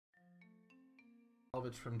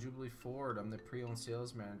It's from Jubilee Ford. I'm the pre-owned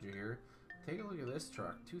sales manager here. Take a look at this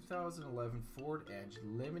truck, 2011 Ford Edge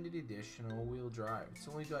limited edition all-wheel drive. It's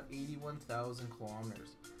only got 81,000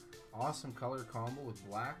 kilometers. Awesome color combo with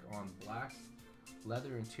black on black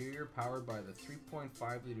leather interior, powered by the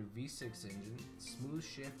 3.5 liter V6 engine, smooth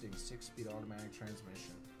shifting 6-speed automatic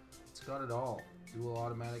transmission. It's got it all: dual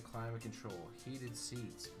automatic climate control, heated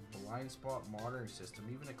seats, blind spot monitoring system,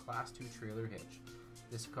 even a class 2 trailer hitch.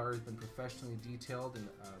 This car has been professionally detailed and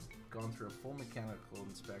gone through a full mechanical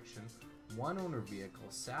inspection. One owner vehicle.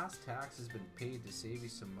 SAS tax has been paid to save you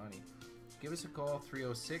some money. Give us a call,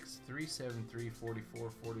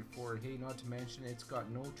 306-373-4444. Hey, not to mention, it's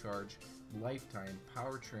got no charge, lifetime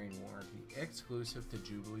powertrain warranty, exclusive to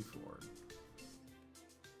Jubilee Ford.